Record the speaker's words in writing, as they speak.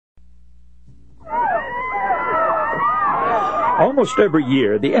Almost every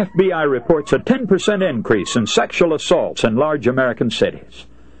year, the FBI reports a 10% increase in sexual assaults in large American cities.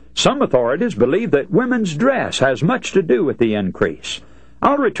 Some authorities believe that women's dress has much to do with the increase.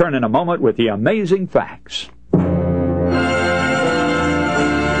 I'll return in a moment with the amazing facts.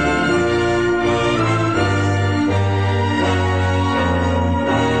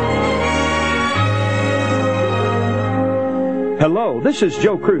 Hello, this is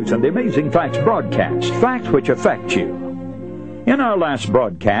Joe Cruz and the Amazing Facts broadcast, facts which affect you. In our last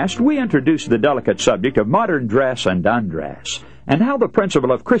broadcast, we introduced the delicate subject of modern dress and undress, and how the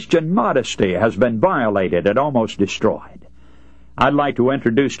principle of Christian modesty has been violated and almost destroyed. I'd like to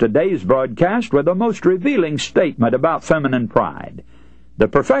introduce today's broadcast with the most revealing statement about feminine pride. The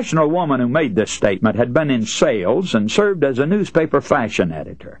professional woman who made this statement had been in sales and served as a newspaper fashion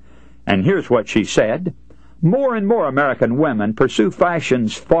editor. And here's what she said. More and more American women pursue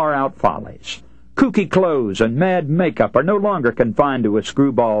fashion's far-out follies. Kooky clothes and mad makeup are no longer confined to a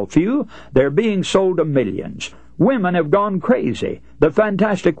screwball few. They're being sold to millions. Women have gone crazy. The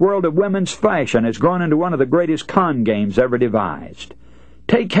fantastic world of women's fashion has grown into one of the greatest con games ever devised.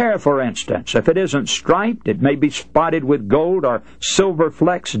 Take hair, for instance. If it isn't striped, it may be spotted with gold or silver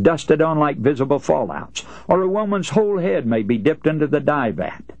flecks dusted on like visible fallouts. Or a woman's whole head may be dipped into the dye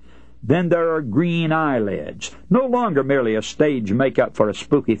vat. Then there are green eyelids, no longer merely a stage makeup for a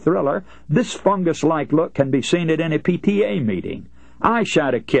spooky thriller. This fungus-like look can be seen at any PTA meeting.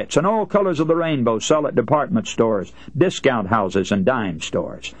 Eyeshadow kits and all colors of the rainbow sell at department stores, discount houses, and dime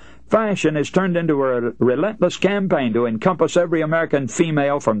stores. Fashion is turned into a relentless campaign to encompass every American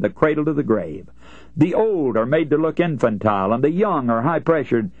female from the cradle to the grave. The old are made to look infantile, and the young are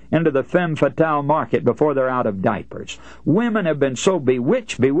high-pressured into the femme fatale market before they're out of diapers. Women have been so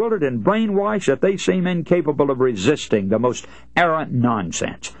bewitched, bewildered, and brainwashed that they seem incapable of resisting the most errant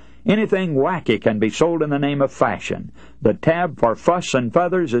nonsense. Anything wacky can be sold in the name of fashion. The tab for fuss and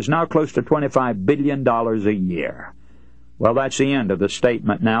feathers is now close to $25 billion a year. Well, that's the end of the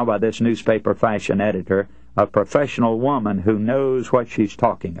statement now by this newspaper fashion editor, a professional woman who knows what she's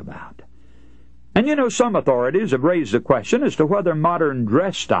talking about. And you know, some authorities have raised the question as to whether modern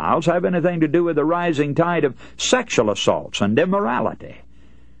dress styles have anything to do with the rising tide of sexual assaults and immorality.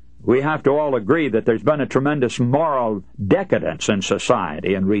 We have to all agree that there's been a tremendous moral decadence in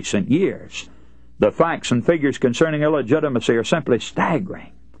society in recent years. The facts and figures concerning illegitimacy are simply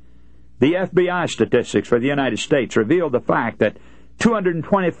staggering. The FBI statistics for the United States reveal the fact that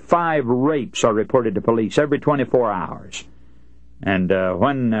 225 rapes are reported to police every 24 hours. And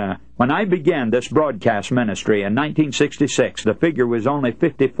when I began this broadcast ministry in 1966, the figure was only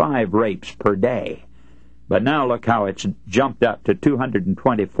 55 rapes per day. But now look how it's jumped up to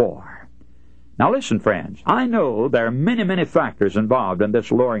 224. Now listen, friends, I know there are many, many factors involved in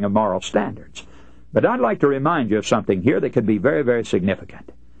this lowering of moral standards. But I'd like to remind you of something here that could be very, very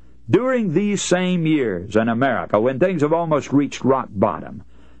significant. During these same years in America, when things have almost reached rock bottom,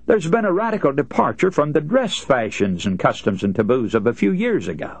 there's been a radical departure from the dress fashions and customs and taboos of a few years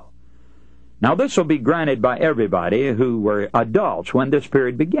ago. Now, this will be granted by everybody who were adults when this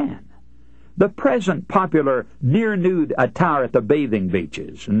period began. The present popular near-nude attire at the bathing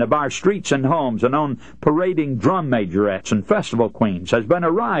beaches and of our streets and homes and on parading drum majorettes and festival queens has been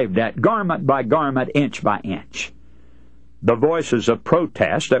arrived at garment by garment, inch by inch. The voices of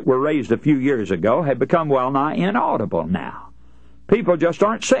protest that were raised a few years ago have become well-nigh inaudible now. People just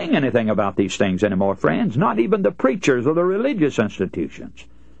aren't saying anything about these things anymore, friends, not even the preachers or the religious institutions.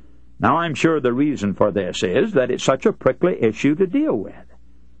 Now, I'm sure the reason for this is that it's such a prickly issue to deal with.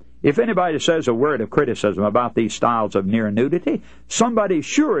 If anybody says a word of criticism about these styles of near nudity, somebody's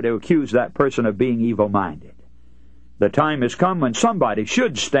sure to accuse that person of being evil-minded. The time has come when somebody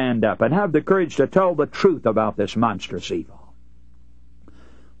should stand up and have the courage to tell the truth about this monstrous evil.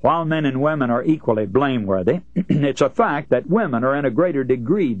 While men and women are equally blameworthy, it's a fact that women are in a greater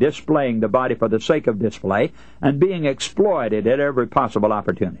degree displaying the body for the sake of display and being exploited at every possible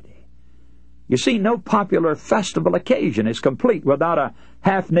opportunity. You see, no popular festival occasion is complete without a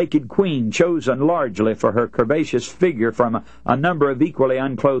half-naked queen chosen largely for her curvaceous figure from a number of equally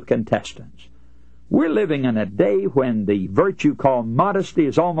unclothed contestants. We're living in a day when the virtue called modesty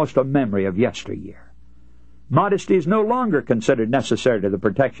is almost a memory of yesteryear. Modesty is no longer considered necessary to the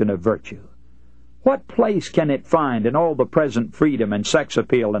protection of virtue. What place can it find in all the present freedom and sex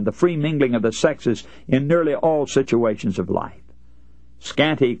appeal and the free mingling of the sexes in nearly all situations of life?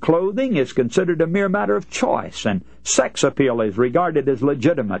 Scanty clothing is considered a mere matter of choice, and sex appeal is regarded as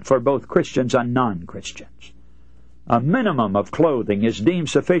legitimate for both Christians and non-Christians. A minimum of clothing is deemed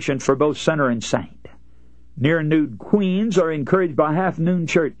sufficient for both sinner and saint. Near-nude queens are encouraged by half-nude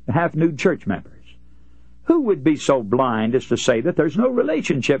church members. Who would be so blind as to say that there's no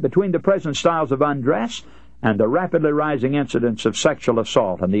relationship between the present styles of undress and the rapidly rising incidence of sexual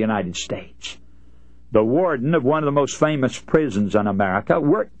assault in the United States? The warden of one of the most famous prisons in America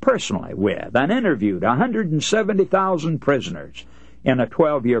worked personally with and interviewed 170,000 prisoners in a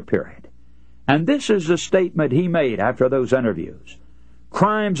 12-year period. And this is the statement he made after those interviews.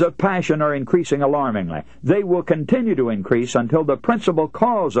 Crimes of passion are increasing alarmingly. They will continue to increase until the principal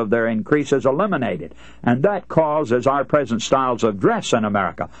cause of their increase is eliminated, and that cause is our present styles of dress in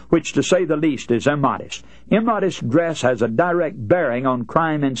America, which, to say the least, is immodest. Immodest dress has a direct bearing on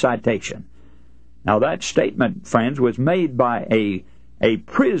crime incitation. Now, that statement, friends, was made by a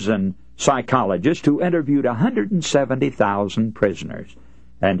prison psychologist who interviewed 170,000 prisoners,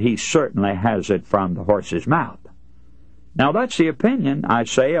 and he certainly has it from the horse's mouth. Now, that's the opinion, I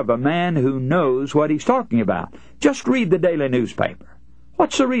say, of a man who knows what he's talking about. Just read the daily newspaper.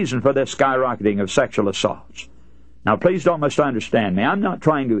 What's the reason for this skyrocketing of sexual assaults? Now, please don't misunderstand me. I'm not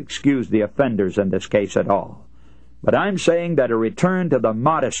trying to excuse the offenders in this case at all. But I'm saying that a return to the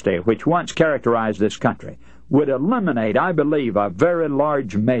modesty which once characterized this country would eliminate, I believe, a very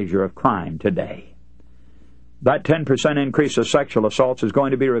large measure of crime today. That 10% increase of sexual assaults is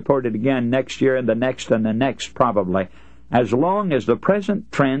going to be reported again next year and the next probably, as long as the present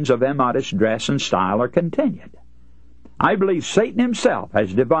trends of immodest dress and style are continued. I believe Satan himself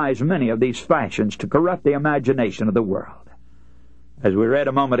has devised many of these fashions to corrupt the imagination of the world. As we read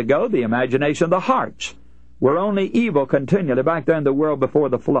a moment ago, the imagination of the hearts were only evil continually back there in the world before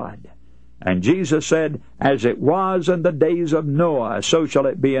the flood. And Jesus said, as it was in the days of Noah, so shall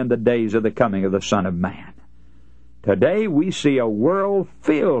it be in the days of the coming of the Son of Man. Today we see a world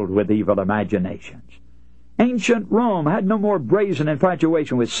filled with evil imaginations. Ancient Rome had no more brazen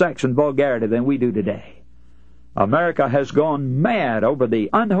infatuation with sex and vulgarity than we do today. America has gone mad over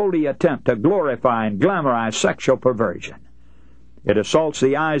the unholy attempt to glorify and glamorize sexual perversion. It assaults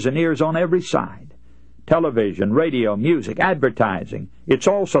the eyes and ears on every side. Television, radio, music, advertising. It's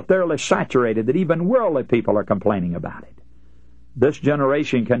all so thoroughly saturated that even worldly people are complaining about it. This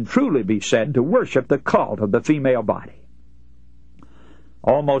generation can truly be said to worship the cult of the female body.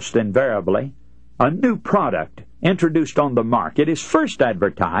 Almost invariably, a new product introduced on the market is first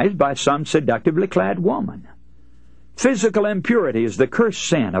advertised by some seductively clad woman. Physical impurity is the cursed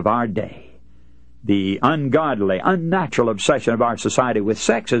sin of our day. The ungodly, unnatural obsession of our society with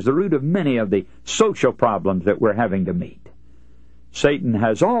sex is the root of many of the social problems that we're having to meet. Satan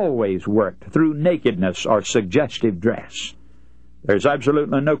has always worked through nakedness or suggestive dress. There's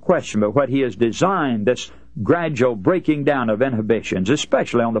absolutely no question but what he has designed this gradual breaking down of inhibitions,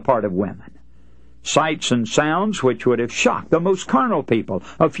 especially on the part of women. Sights and sounds which would have shocked the most carnal people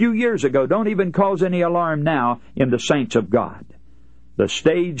a few years ago don't even cause any alarm now in the saints of God. The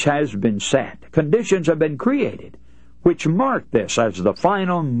stage has been set. Conditions have been created which mark this as the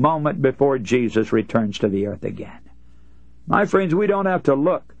final moment before Jesus returns to the earth again. My friends, we don't have to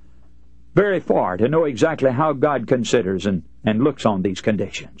look very far to know exactly how God considers and looks on these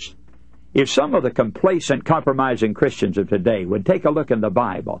conditions. If some of the complacent, compromising Christians of today would take a look in the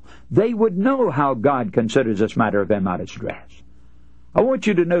Bible, they would know how God considers this matter of immodest dress. I want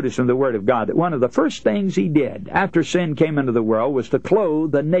you to notice in the Word of God that one of the first things He did after sin came into the world was to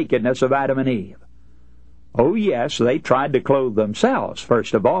clothe the nakedness of Adam and Eve. Oh yes, they tried to clothe themselves,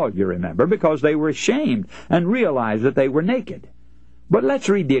 first of all, you remember, because they were ashamed and realized that they were naked. But let's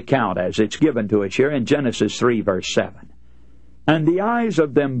read the account as it's given to us here in Genesis 3, verse 7. And the eyes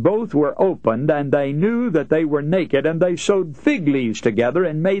of them both were opened, and they knew that they were naked, and they sewed fig leaves together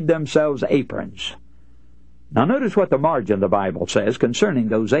and made themselves aprons. Now notice what the margin of the Bible says concerning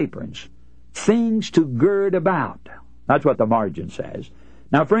those aprons. Things to gird about. That's what the margin says.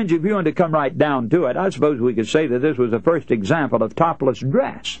 Now, friends, if you want to come right down to it, I suppose we could say that this was the first example of topless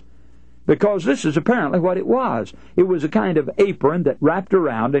dress, because this is apparently what it was. It was a kind of apron that wrapped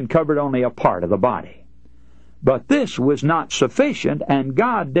around and covered only a part of the body. But this was not sufficient, and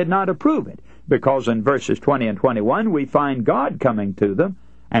God did not approve it, because in verses 20 and 21 we find God coming to them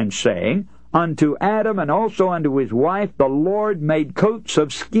and saying, Unto Adam and also unto his wife the Lord made coats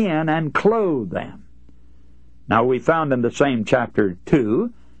of skin and clothed them. Now we found in the same chapter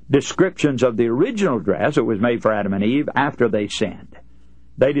 2 descriptions of the original dress that was made for Adam and Eve after they sinned.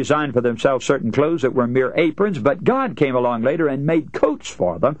 They designed for themselves certain clothes that were mere aprons, but God came along later and made coats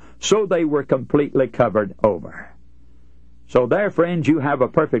for them, so they were completely covered over. So there, friends, you have a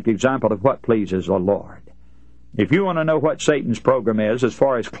perfect example of what pleases the Lord. If you want to know what Satan's program is as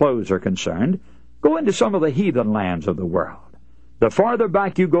far as clothes are concerned, go into some of the heathen lands of the world. The farther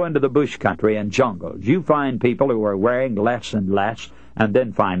back you go into the bush country and jungles, you find people who are wearing less and less, and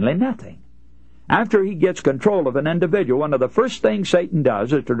then finally nothing. After he gets control of an individual, one of the first things Satan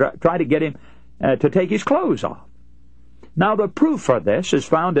does is to try to get him to take his clothes off. Now, the proof for this is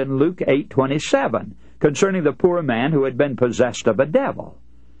found in Luke 8:27, concerning the poor man who had been possessed of a devil.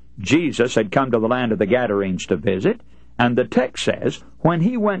 Jesus had come to the land of the Gadarenes to visit, and the text says, when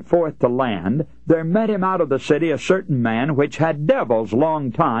he went forth to land, there met him out of the city a certain man which had devils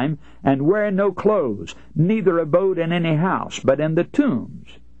long time, and wear no clothes, neither abode in any house, but in the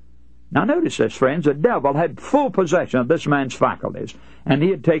tombs. Now notice this, friends. The devil had full possession of this man's faculties, and he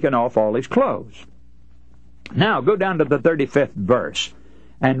had taken off all his clothes. Now go down to the 35th verse,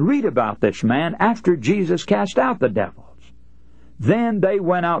 and read about this man after Jesus cast out the devils. Then they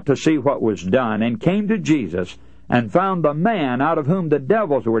went out to see what was done, and came to Jesus, and found the man out of whom the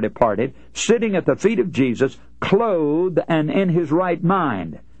devils were departed, sitting at the feet of Jesus, clothed and in his right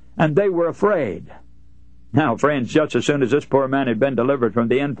mind. And they were afraid. Now, friends, just as soon as this poor man had been delivered from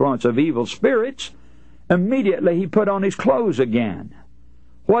the influence of evil spirits, immediately he put on his clothes again.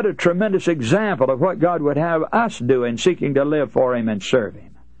 What a tremendous example of what God would have us do in seeking to live for Him and serve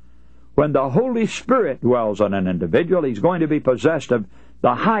Him. When the Holy Spirit dwells on an individual, he's going to be possessed of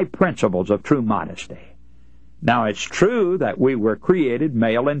the high principles of true modesty. Now, it's true that we were created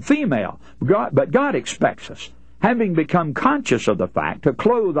male and female, but God expects us, having become conscious of the fact, to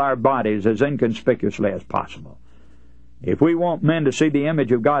clothe our bodies as inconspicuously as possible. If we want men to see the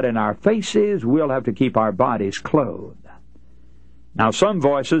image of God in our faces, we'll have to keep our bodies clothed. Now, some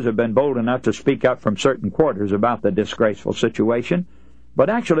voices have been bold enough to speak up from certain quarters about the disgraceful situation, but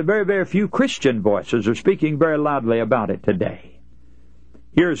actually very, very few Christian voices are speaking very loudly about it today.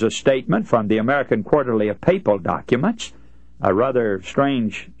 Here's a statement from the American Quarterly of Papal Documents, a rather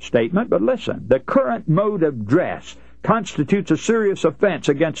strange statement, but listen. The current mode of dress constitutes a serious offense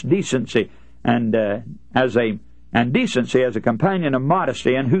against decency and decency as a companion of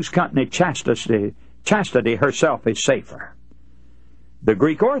modesty, in whose company chastity herself is safer. The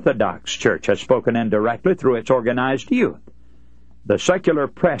Greek Orthodox Church has spoken indirectly through its organized youth. The secular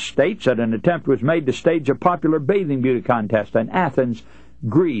press states that an attempt was made to stage a popular bathing beauty contest in Athens,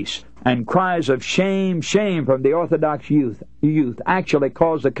 Greece, and cries of shame, shame from the Orthodox youth actually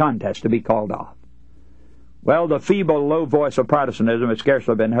caused the contest to be called off. Well, the feeble, low voice of Protestantism has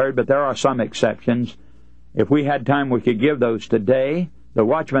scarcely been heard, but there are some exceptions. If we had time, we could give those today. The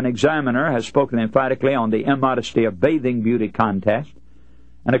Watchman Examiner has spoken emphatically on the immodesty of bathing beauty contest.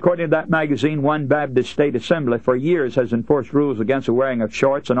 And according to that magazine, one Baptist State Assembly for years has enforced rules against the wearing of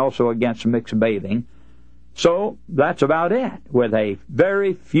shorts and also against mixed bathing. So that's about it. With a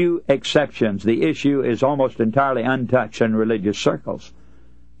very few exceptions, the issue is almost entirely untouched in religious circles.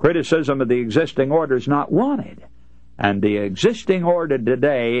 Criticism of the existing order is not wanted, and the existing order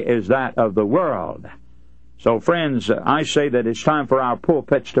today is that of the world. So, friends, I say that it's time for our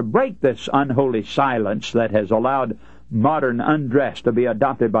pulpits to break this unholy silence that has allowed modern undress to be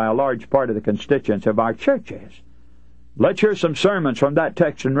adopted by a large part of the constituents of our churches. Let's hear some sermons from that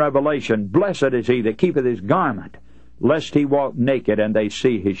text in Revelation. Blessed is he that keepeth his garment, lest he walk naked and they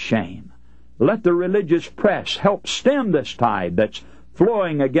see his shame. Let the religious press help stem this tide that's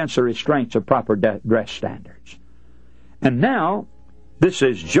flowing against the restraints of proper dress standards. And now, this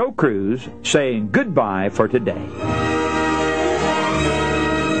is Joe Cruz saying goodbye for today.